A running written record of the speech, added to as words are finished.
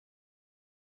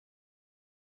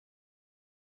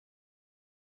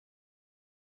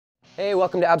Hey,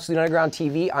 welcome to Absolute Underground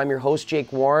TV. I'm your host,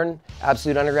 Jake Warren.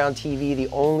 Absolute Underground TV, the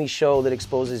only show that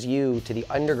exposes you to the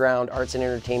underground arts and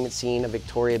entertainment scene of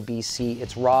Victoria, BC.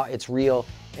 It's raw, it's real,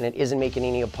 and it isn't making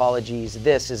any apologies.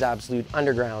 This is Absolute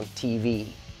Underground TV.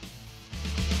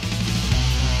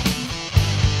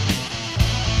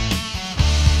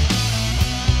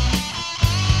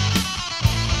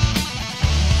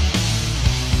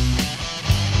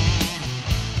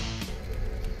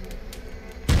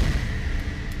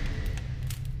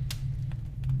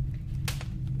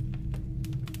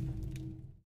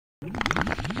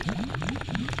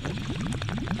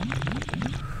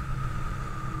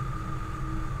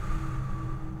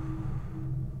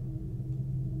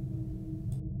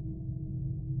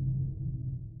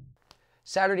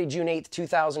 Saturday, June 8th,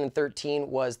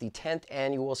 2013 was the 10th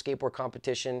annual skateboard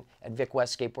competition at Vic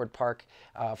West Skatepark.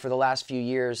 For the last few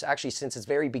years, actually since its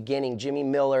very beginning, Jimmy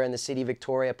Miller and the City of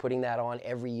Victoria putting that on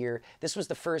every year. This was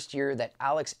the first year that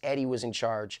Alex Eddy was in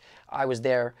charge. I was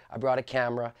there, I brought a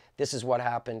camera. This is what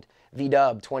happened.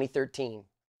 VeeDub 2013.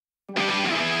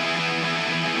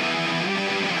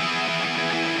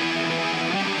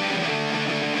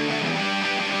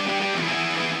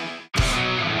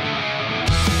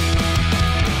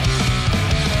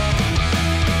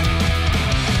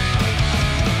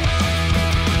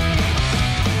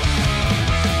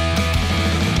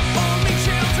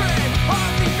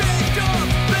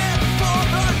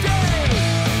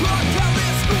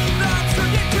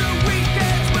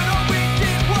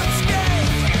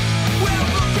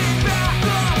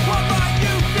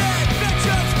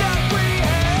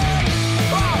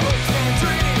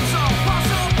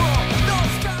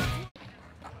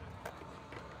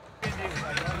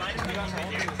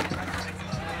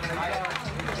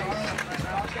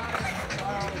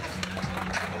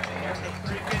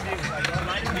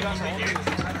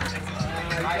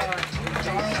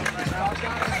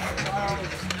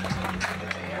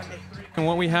 And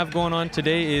what we have going on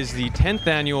today is the 10th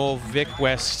annual Vic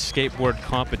West Skateboard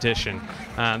Competition.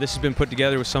 This has been put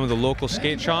together with some of the local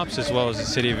skate shops as well as the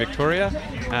City of Victoria.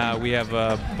 We have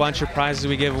a bunch of prizes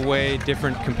we give away,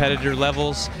 different competitor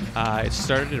levels. It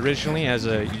started originally as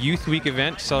a Youth Week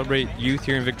event to celebrate youth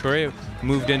here in Victoria,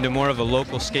 moved into more of a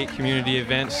local skate community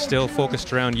event, still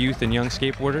focused around youth and young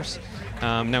skateboarders.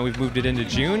 Now we've moved it into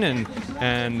June,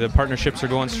 and the partnerships are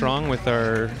going strong with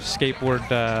our skateboard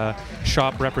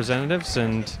shop representatives,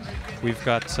 and we've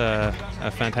got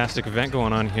a fantastic event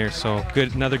going on here. So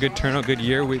another good turnout, good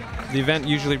year. The event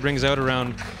usually brings out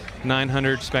around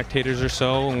 900 spectators or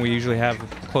so, and we usually have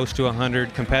close to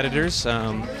 100 competitors.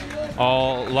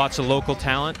 Lots of local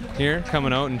talent here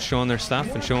coming out and showing their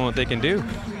stuff and showing what they can do.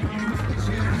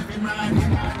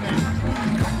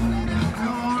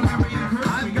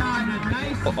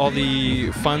 All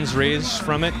the funds raised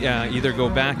from it either go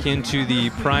back into the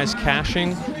prize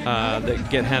caching that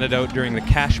get handed out during the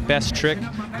Cash Best Trick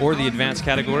or the advanced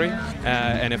category.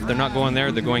 And if they're not going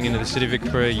there, they're going into the City of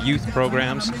Victoria youth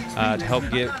programs to help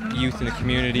get youth in the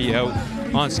community out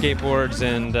on skateboards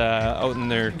and out in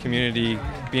their community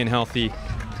being healthy,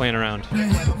 playing around.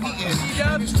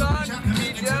 VeeDub, son!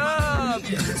 VeeDub!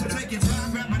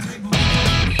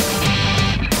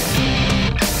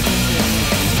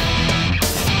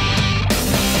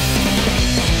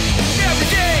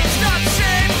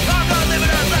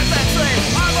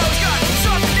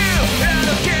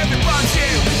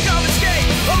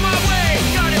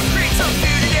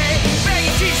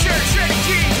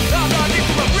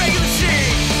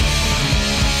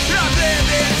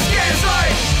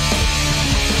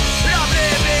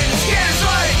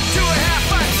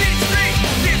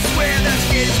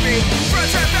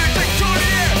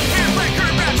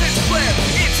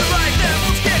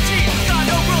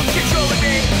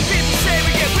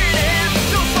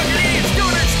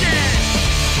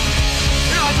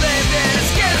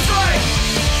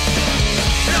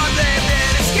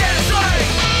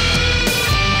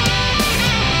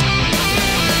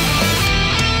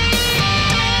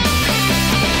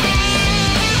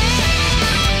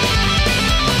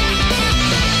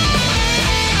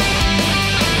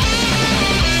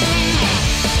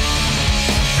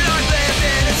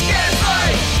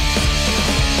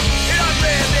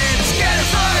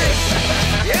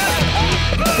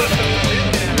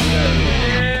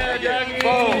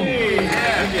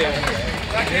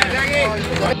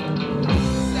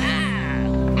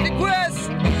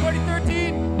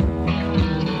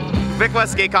 Vic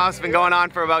West Skate Comp's been going on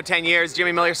for about 10 years.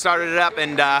 Jimmy Miller started it up,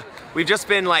 and we've just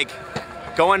been like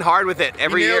going hard with it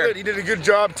every year. He did a good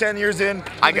job 10 years in.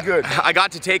 I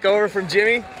got to take over from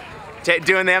Jimmy,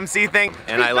 doing the MC thing,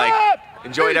 and I like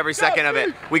enjoyed every second of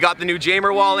it. We got the new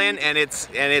Jamer wall in, and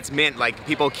it's mint. Like,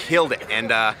 people killed it,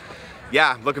 and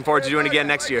yeah, looking forward to doing it again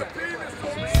next year.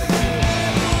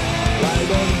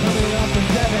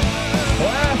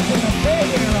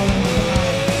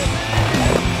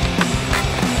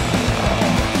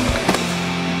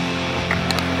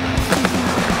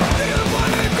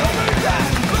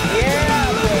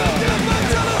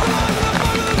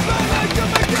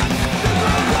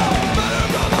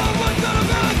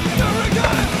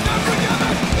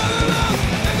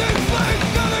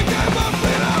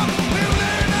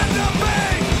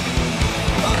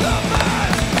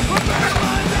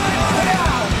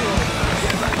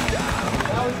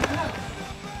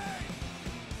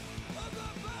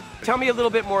 Tell me a little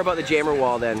bit more about the jammer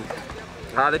wall then.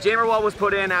 The jammer wall was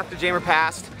put in after jammer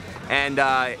passed, and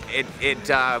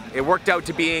it worked out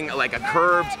to being like a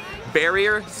curved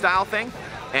barrier style thing.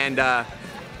 And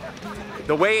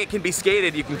the way it can be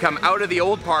skated, you can come out of the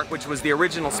old park, which was the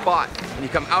original spot, and you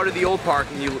come out of the old park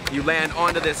and you land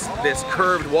onto this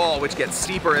curved wall, which gets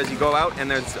steeper as you go out. And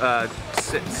there's a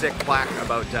sick plaque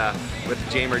about with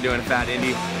the jammer doing a fat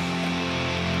indie.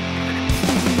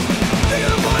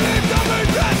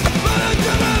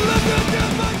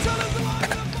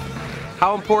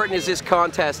 How important is this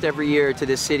contest every year to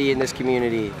this city and this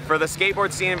community? For the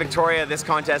skateboard scene in Victoria, this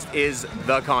contest is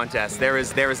the contest. There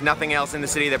is nothing else in the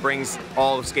city that brings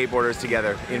all of skateboarders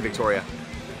together in Victoria.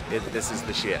 This is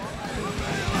the shit.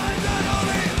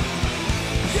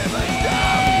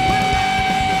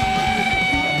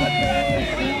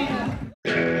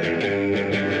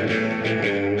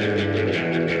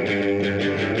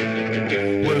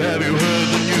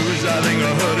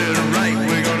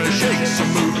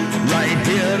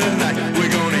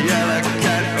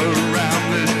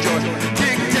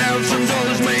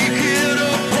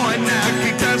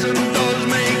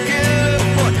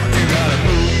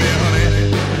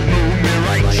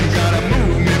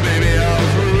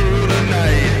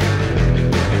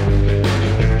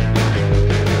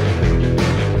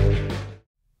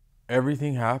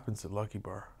 Everything happens at Lucky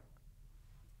Bar.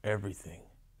 Everything.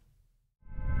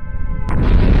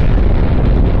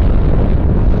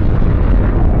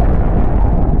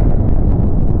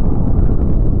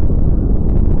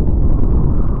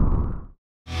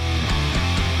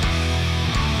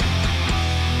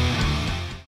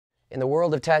 In the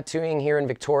world of tattooing here in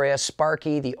Victoria,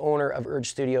 Sparky, the owner of Urge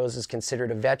Studios, is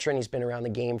considered a veteran. He's been around the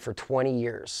game for 20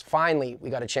 years. Finally, we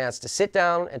got a chance to sit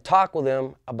down and talk with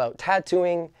him about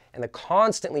tattooing and the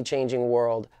constantly changing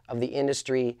world of the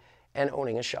industry and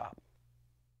owning a shop.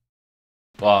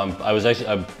 Well,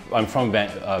 I'm from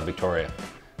Victoria,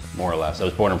 more or less. I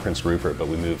was born in Prince Rupert, but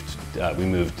we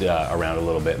moved around a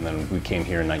little bit, and then we came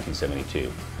here in 1972.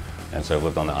 And so I've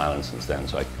lived on the island since then,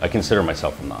 so I consider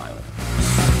myself from the island.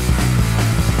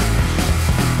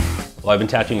 Well, I've been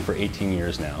tattooing for 18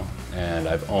 years now, and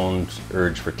I've owned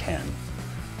Urge for 10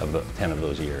 of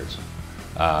those years.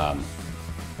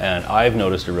 And I've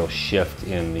noticed a real shift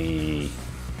in the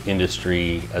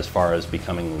industry as far as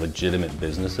becoming legitimate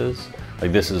businesses.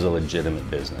 Like, this is a legitimate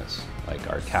business. Like,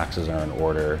 our taxes are in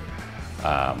order.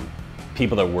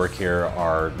 People that work here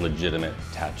are legitimate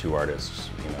tattoo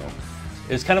artists, you know.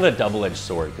 It's kind of a double-edged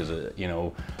sword because, you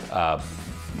know,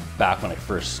 back when I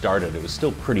first started, it was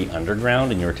still pretty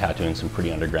underground, and you were tattooing some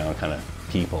pretty underground kind of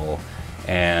people.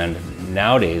 And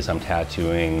nowadays I'm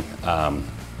tattooing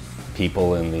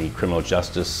people in the criminal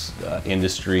justice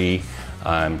industry.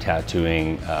 I'm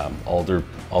tattooing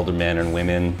aldermen and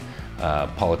women,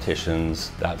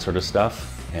 politicians, that sort of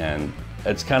stuff. And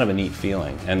it's kind of a neat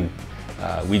feeling. And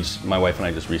my wife and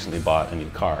I just recently bought a new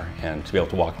car, and to be able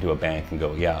to walk into a bank and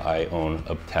go, yeah, I own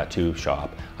a tattoo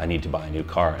shop, I need to buy a new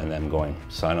car, and them going,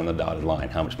 sign on the dotted line,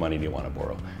 how much money do you want to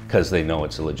borrow? Because they know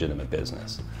it's a legitimate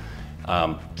business.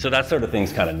 So that sort of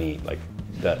thing's kind of neat, like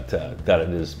that it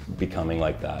is becoming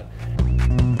like that.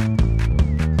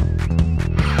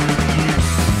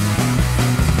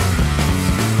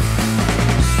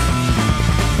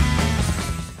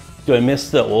 Do I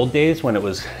miss the old days when it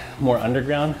was more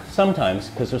underground? Sometimes,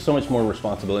 because there's so much more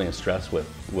responsibility and stress with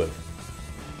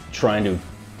trying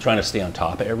to stay on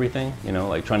top of everything. You know,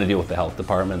 like trying to deal with the health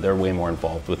department. They're way more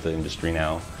involved with the industry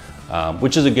now,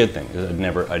 which is a good thing. I'd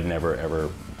never ever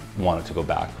want it to go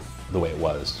back the way it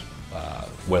was,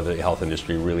 where the health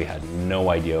industry really had no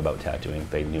idea about tattooing.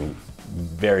 They knew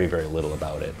very, very little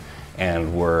about it,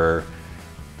 and were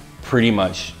pretty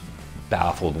much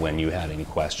baffled when you had any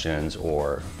questions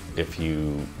or if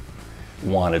you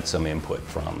wanted some input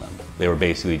from them. They were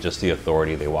basically just the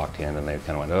authority. They walked in and they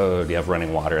kind of went, oh, do you have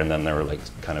running water? And then they were like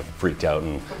kind of freaked out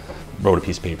and wrote a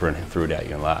piece of paper and threw it at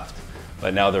you and left.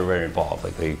 But now they're very involved.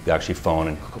 Like, they actually phone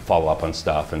and follow up on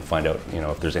stuff and find out, you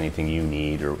know, if there's anything you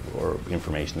need or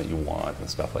information that you want and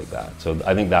stuff like that. So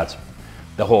I think that's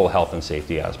the whole health and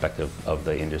safety aspect of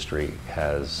the industry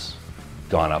has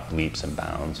gone up leaps and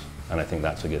bounds, and I think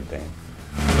that's a good thing.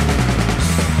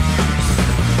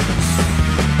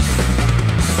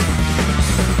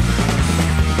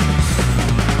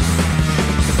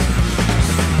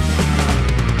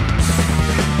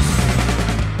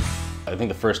 I think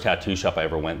the first tattoo shop I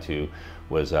ever went to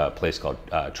was a place called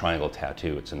Triangle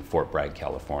Tattoo. It's in Fort Bragg,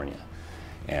 California.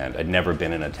 And I'd never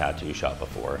been in a tattoo shop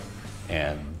before.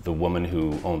 And the woman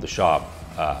who owned the shop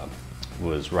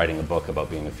was writing a book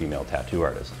about being a female tattoo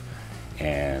artist.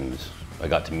 And I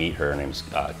got to meet her. Her name's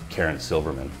Karen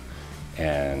Silverman.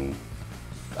 And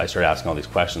I started asking all these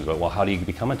questions about, well, how do you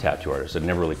become a tattoo artist? It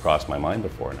never really crossed my mind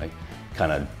before. And it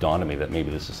kind of dawned on me that maybe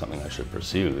this is something I should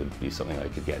pursue. It'd be something I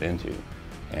could get into.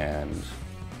 And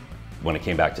when I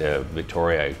came back to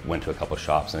Victoria, I went to a couple of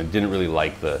shops, and I didn't really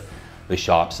like the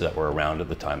shops that were around at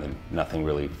the time, and nothing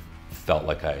really felt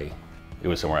like it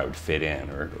was somewhere I would fit in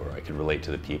or I could relate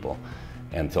to the people.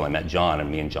 Until I met John, and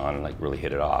me and John like really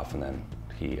hit it off, and then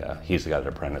he's the guy that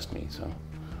apprenticed me, so,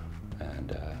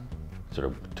 and sort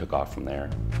of took off from there.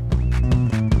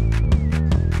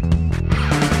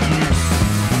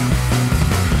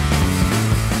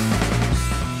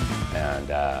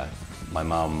 And my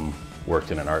mom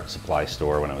worked in an art supply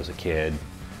store when I was a kid,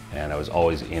 and I was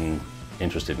always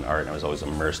interested in art, and I was always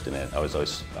immersed in it. I was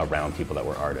always around people that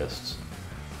were artists.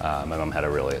 My mom had a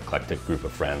really eclectic group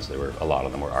of friends. A lot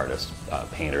of them were artists,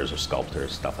 painters or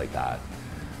sculptors, stuff like that.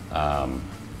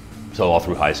 So all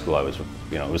through high school, I was,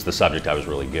 it was the subject I was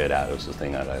really good at. It was the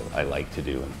thing that I liked to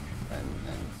do, and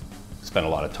spent a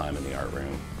lot of time in the art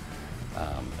room.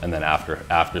 And then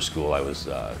after school, I was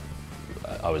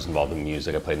involved in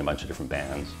music. I played in a bunch of different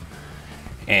bands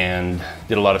and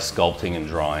did a lot of sculpting and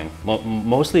drawing.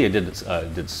 Mostly I did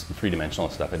three-dimensional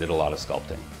stuff. I did a lot of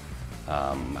sculpting.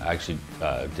 I actually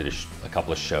did a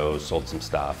couple of shows, sold some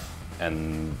stuff,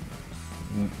 and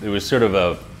it was sort of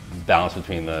a balance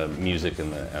between the music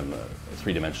and the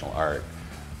three-dimensional art.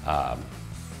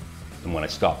 And when I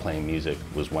stopped playing music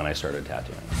was when I started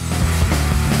tattooing.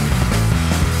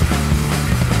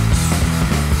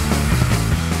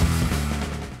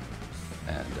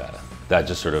 That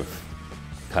just sort of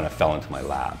kind of fell into my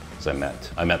lap, because I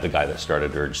met the guy that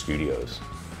started Urge Studios,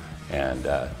 and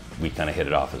we kind of hit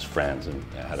it off as friends and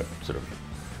had a sort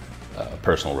of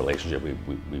personal relationship. We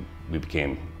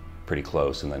became pretty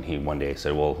close, and then he one day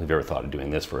said, well, have you ever thought of doing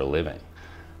this for a living?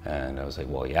 And I was like,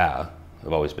 well, yeah,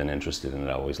 I've always been interested in it,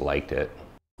 I always liked it.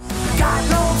 Got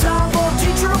no time for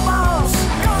teacher or boss.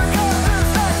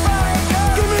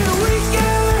 Give me the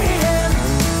weekend.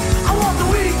 I want the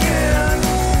weekend.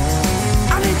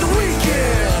 I need the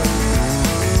weekend.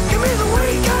 Give me the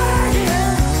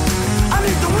weekend. I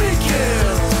need the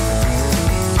weekend.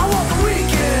 I want the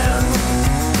weekend.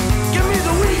 Give me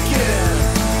the weekend.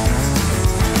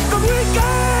 The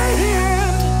weekend.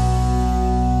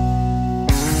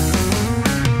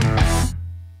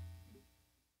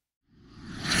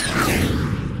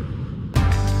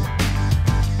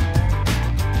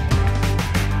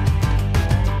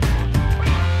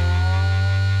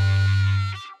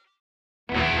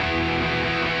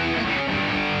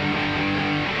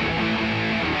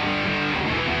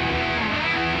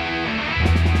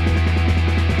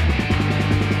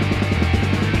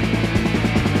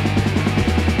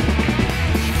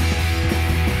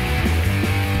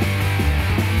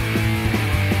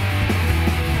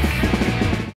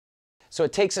 So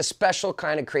it takes a special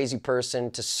kind of crazy person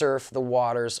to surf the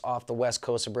waters off the west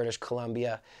coast of British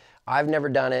Columbia. I've never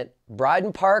done it.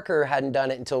 Brydon Parker hadn't done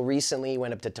it until recently. He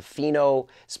went up to Tofino,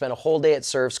 spent a whole day at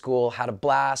surf school, had a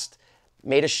blast,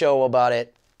 made a show about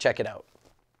it. Check it out.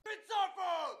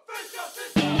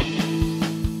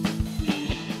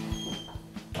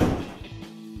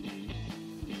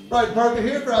 Brydon Parker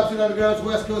here for Absolute Underground's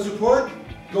West Coast Report.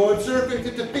 Going surfing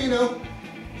to Tofino.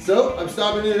 So, I'm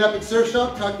stopping in an epic surf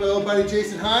shop, talking to my old buddy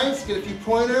Jason Hines, get a few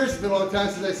pointers. It's been a long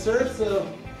time since I surfed, so...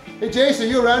 Hey Jason, are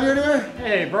you around here anywhere?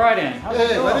 Hey Brydon, how's it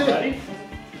going, buddy?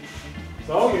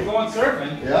 So, you're going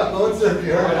surfing? Yeah, going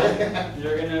surfing, alright.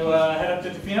 You're going to head up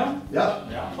to Tofino? Yep.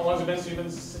 Yeah. How long has it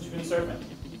been since you've been surfing?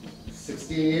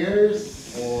 16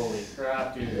 years. Holy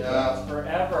crap, dude. Yeah. That's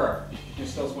forever. You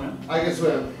still swim? I can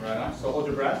swim. Right on. So hold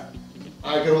your breath.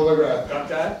 I can hold my breath. Duck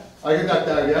dive? I can duck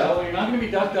dive, yeah. Well, you're not going to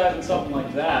be duck diving something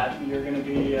like that. You're going to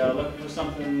be looking for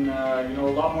something, a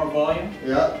lot more volume.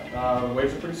 Yeah. The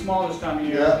waves are pretty small this time of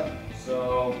year. Yeah.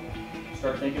 So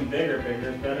start thinking bigger.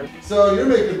 Bigger is better. So you're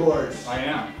making boards? I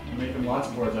am. I'm making lots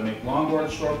of boards. I make long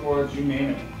boards, short boards, you name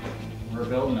it. We're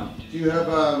building them. Do you have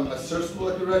a surf school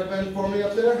that you recommend for me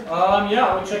up there? Yeah,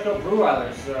 I would check out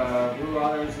Brewilers.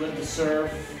 Brewilers Live to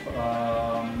Surf.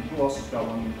 Who else has got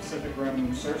one? Pacific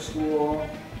Rim Surf School.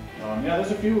 Yeah,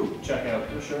 there's a few to check out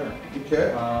for sure.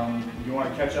 Okay. If you want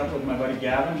to catch up with my buddy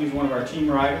Gavin, he's one of our team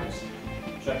riders.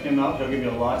 Check him out, he'll give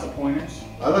you lots of pointers.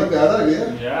 I like that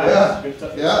idea. Yeah, good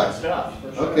stuff, good stuff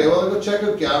for sure. Okay, well, I'll go check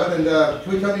out Gavin, and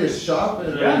can we come to your shop?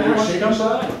 And yeah, man, why don't you come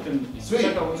shop? by and Sweet.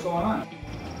 check out what's going on.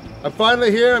 I'm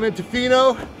finally here. I'm in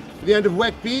Tofino, the end of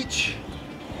Wick Beach,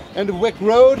 end of Wick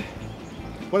Road,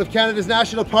 one of Canada's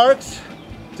national parks.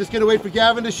 Just gonna wait for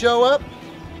Gavin to show up.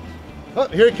 Oh,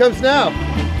 here he comes now.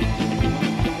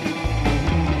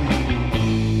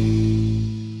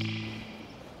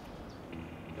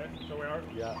 Okay, so we are.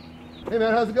 Yeah. Hey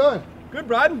man, how's it going? Good,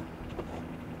 Brydon.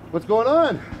 What's going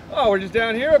on? Oh, we're just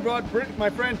down here. I brought my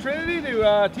friend Trinity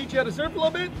to teach you how to surf a little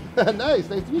bit. Nice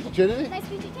to meet you, Trinity. Nice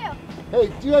to meet you too. Hey,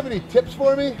 do you have any tips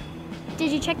for me?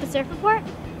 Did you check the surf report?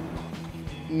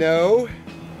 No.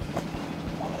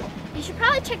 You should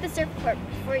probably check the surf report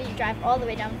before you drive all the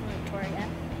way down from Victoria.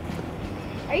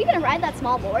 Are you gonna ride that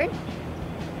small board?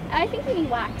 I think we need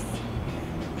wax.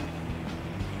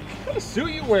 What kind of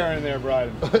suit you wearing there,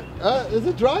 Brydon? It's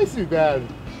a dry suit, man.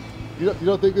 You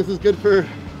don't think this is good for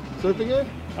surfing in?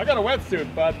 I got a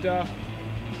wetsuit, but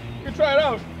you can try it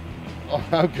out. Oh,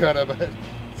 I'm gonna, but it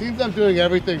seems I'm doing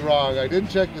everything wrong. I didn't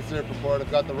check the surf report.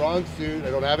 I've got the wrong suit. I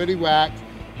don't have any wax.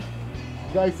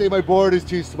 You guys say my board is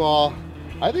too small.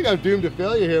 I think I'm doomed to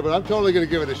failure here, but I'm totally gonna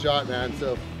give it a shot, man.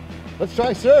 So let's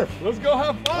try surf. Let's go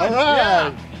have fun. All right.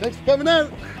 Yeah. Thanks for coming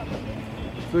out.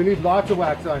 So we need lots of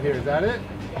wax on here. Is that it?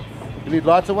 You need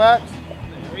lots of wax?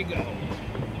 There we go.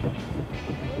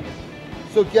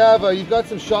 So Gav, you've got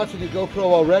some shots with your GoPro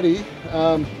already.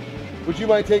 Would you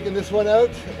mind taking this one out,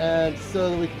 and so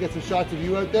that we can get some shots of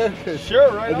you out there?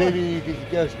 Sure, right and on. maybe you can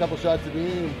get a couple shots of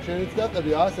me and Trin and stuff. That'd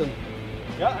be awesome.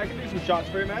 Yeah, I can do some shots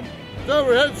for you, man. So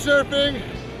we're head surfing.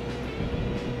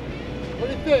 What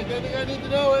do you think? Anything I need to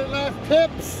know? Any last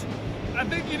tips? I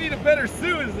think you need a better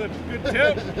suit is a good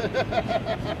tip.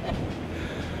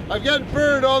 I'm getting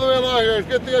burned all the way along here. It's a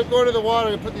good thing I'm going to the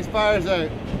water and put these fires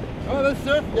out. All right, let's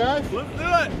surf, guys. Let's do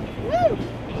it. Woo!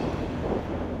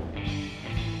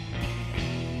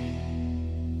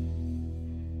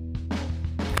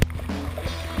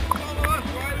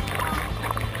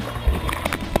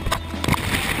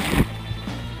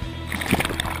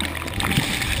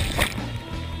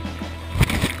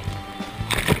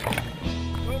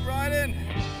 Go, Brydon.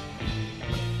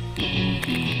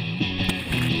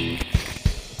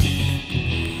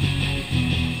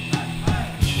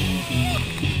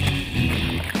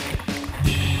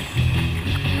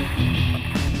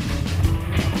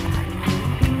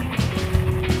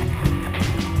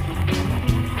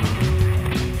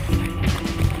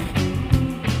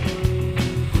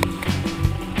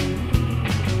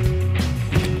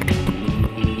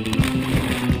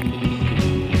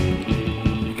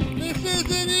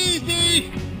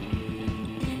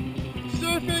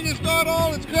 Surfing is not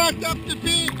all it's cracked up to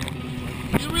be.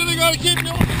 You really gotta keep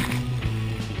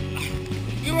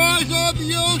your eyes on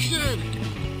the ocean.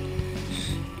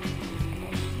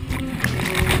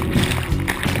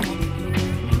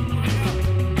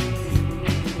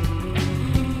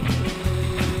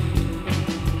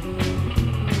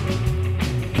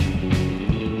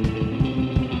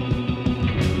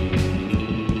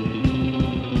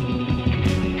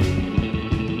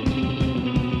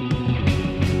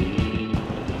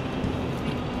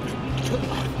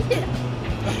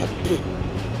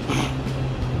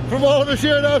 From all of us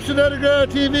here at Option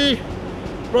Underground TV,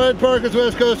 Brydon Parker's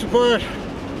West Coast Report,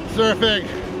 surfing,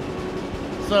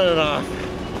 signing off.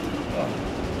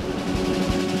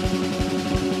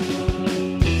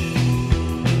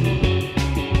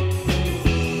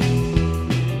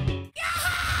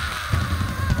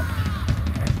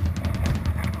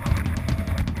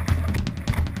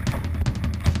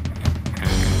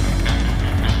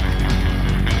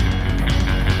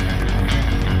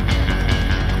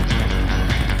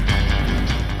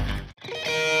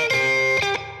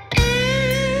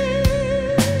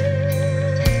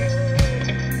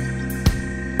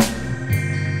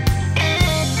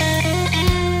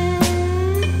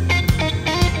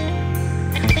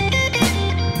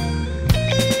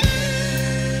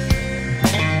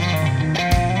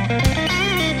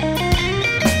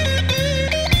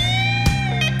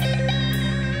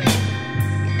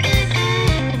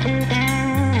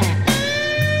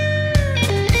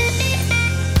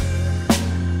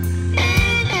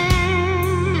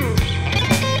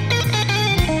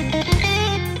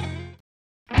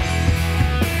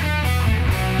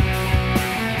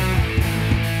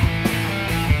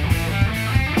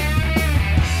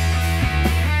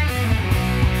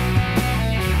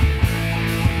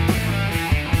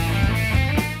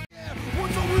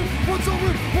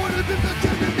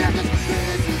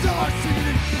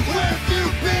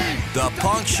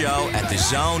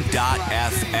 So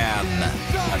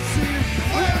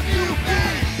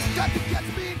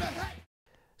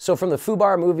from the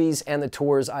Fubar movies and the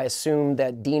tours, I assumed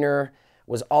that Diener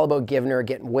was all about Givner,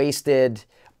 getting wasted,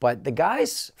 but the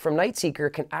guys from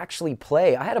Nightseeker can actually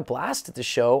play. I had a blast at the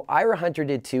show. Ira Hunter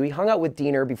did too. He hung out with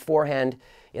Diener beforehand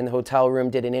in the hotel room,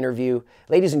 did an interview.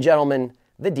 Ladies and gentlemen,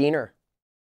 the Diener.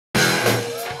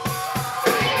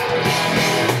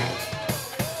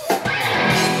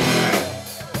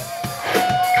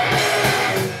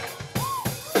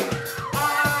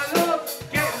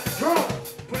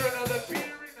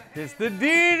 It's the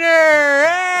Diener!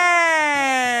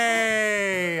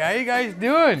 Hey! How you guys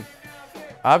doing?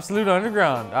 Absolute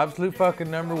Underground, absolute fucking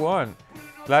 #1.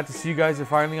 Glad to see you guys are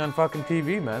finally on fucking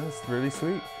TV, man. It's really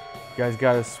sweet. You guys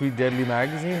got a sweet Deadly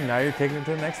magazine, and now you're taking it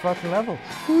to the next fucking level.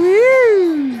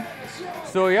 Woo!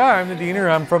 So yeah, I'm the Diener.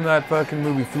 I'm from that fucking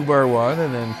movie Fubar 1,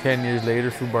 and then 10 years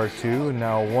later Fubar 2, and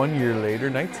now 1 year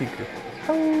later Nightseeker.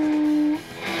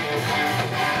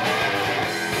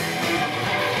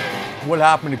 What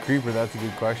happened to Creeper? That's a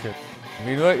good question. I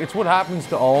mean, it's what happens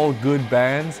to all good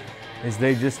bands, is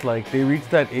they just like, they reach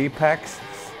that apex,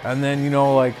 and then, you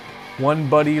know, like, one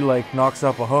buddy like knocks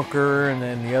up a hooker, and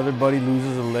then the other buddy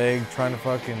loses a leg trying to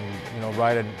fucking, you know,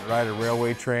 ride a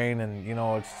railway train, and you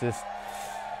know, it's just,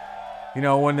 you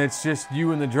know, when it's just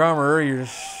you and the drummer, you're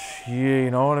just, you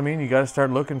know what I mean? You got to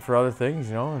start looking for other things,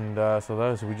 you know, and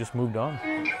so we just moved on.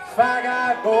 If I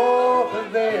got both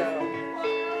of them,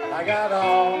 I got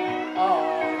all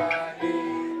I need.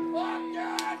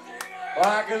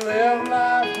 I can live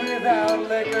life without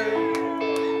liquor.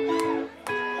 I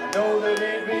know that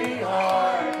it'd be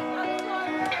hard.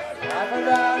 Life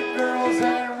without girls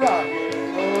and rock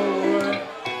and roll.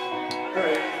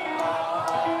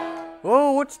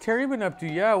 Oh, what's Terry been up to?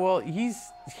 Yeah, well,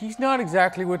 he's not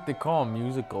exactly what they call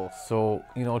musical. So,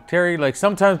 you know, Terry, like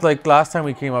sometimes, like last time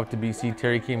we came up to BC,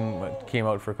 Terry came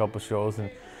out for a couple shows, and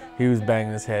he was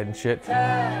banging his head and shit.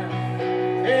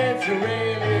 It's a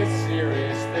really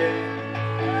serious thing,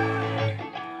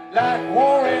 like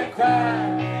war and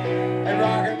crime, and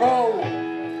rock and roll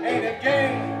ain't a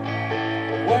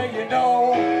game where you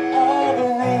know all the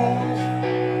rules.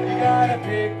 You gotta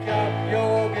pick up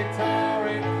your guitar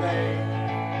and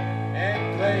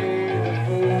play the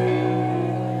fool.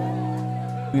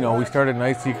 You know, we started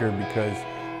Nightseeker because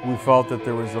we felt that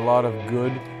there was a lot of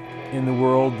good in the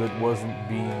world that wasn't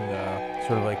being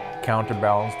sort of like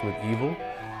counterbalanced with evil.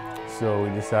 So we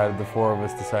decided, the four of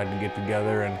us decided to get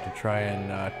together and to try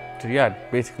and,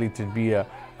 basically to be a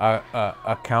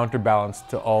counterbalance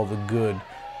to all the good.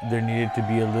 There needed to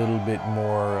be a little bit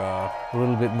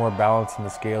more balance in the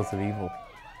scales of evil.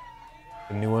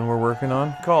 A new one we're working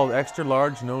on called Extra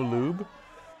Large No Lube.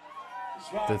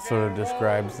 That sort of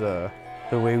describes the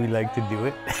way we like to do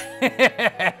it.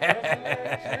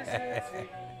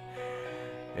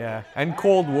 Yeah, and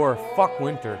Cold War, fuck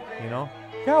winter, you know?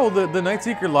 Yeah, well, the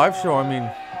Nightseeker live show, I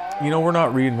mean, you know, we're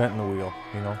not reinventing the wheel,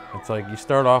 you know? It's like you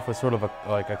start off with sort of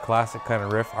a classic kind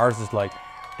of riff. Ours is like,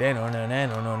 you know?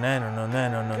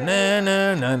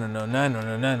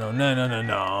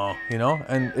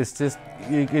 And it's just,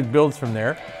 it builds from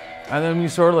there. And then you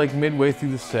sort of like midway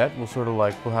through the set, we'll sort of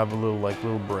like, we'll have a little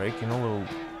break, you know, little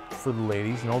for the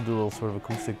ladies, you know, do a little sort of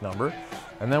acoustic number.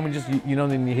 And then we just, you know,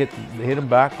 then you hit them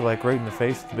back like right in the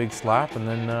face with a big slap, and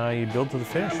then you build to the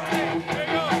finish.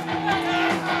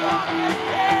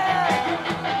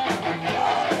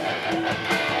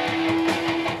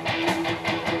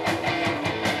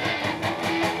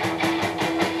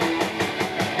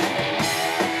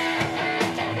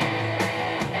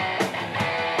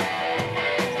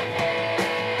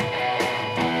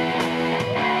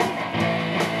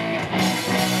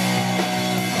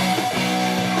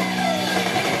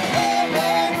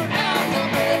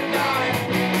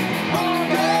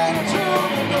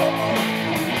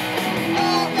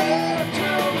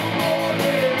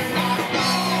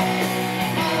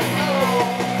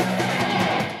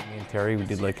 We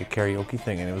did like a karaoke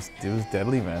thing, and it was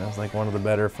deadly, man. It was like one of the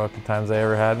better fucking times I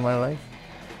ever had in my life.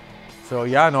 So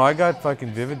yeah, no, I got fucking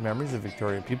vivid memories of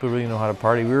Victoria. People really know how to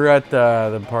party. We were at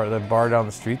the bar down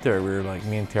the street there. We were like,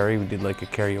 me and Terry, we did like a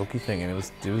karaoke thing, and it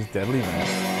was deadly, man.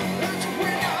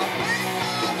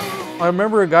 I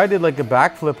remember a guy did like a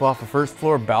backflip off a first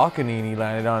floor balcony, and he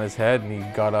landed on his head, and he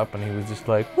got up, and he was just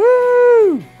like,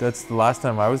 woo! That's the last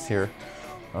time I was here.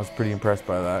 I was pretty impressed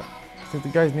by that. I think the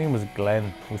guy's name was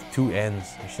Glenn, with 2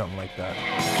 N's or something like that.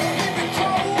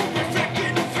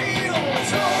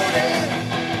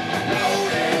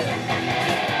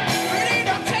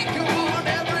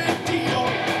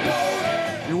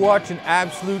 You're watching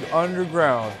Absolute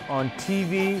Underground on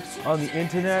TV, on the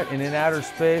internet, and in outer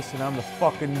space, and I'm the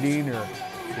fucking diener.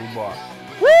 Fubar.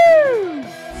 Woo!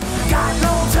 Got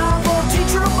no time for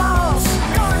teacher or boss.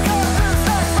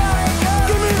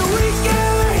 Give me the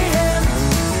weekend.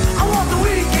 I want the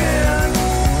weekend.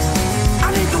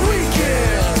 I need the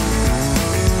weekend.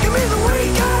 Give me the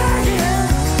weekend.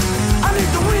 I need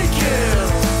the weekend.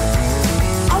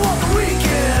 I want the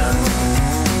weekend.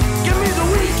 Give me the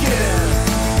weekend.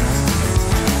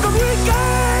 The weekend.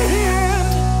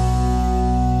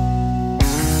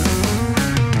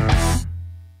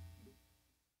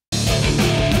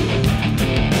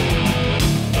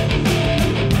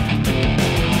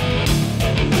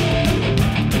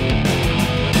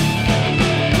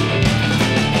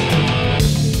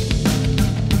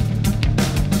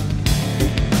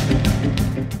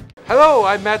 Hello,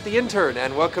 I'm Matt the Intern,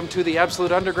 and welcome to the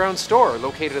Absolute Underground store,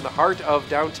 located in the heart of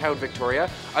downtown Victoria,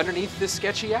 underneath this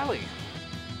sketchy alley.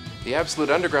 The Absolute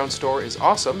Underground store is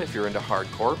awesome if you're into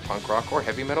hardcore, punk rock, or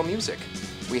heavy metal music.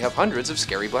 We have hundreds of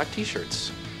scary black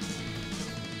t-shirts.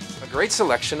 A great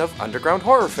selection of underground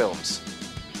horror films,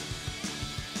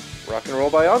 rock and roll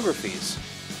biographies,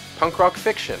 punk rock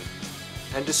fiction,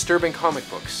 and disturbing comic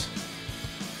books.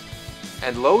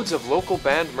 And loads of local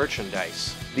band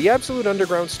merchandise. The Absolute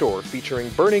Underground store, featuring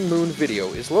Burning Moon Video,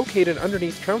 is located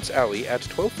underneath Trounce Alley at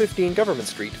 1215 Government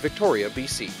Street, Victoria,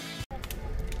 BC.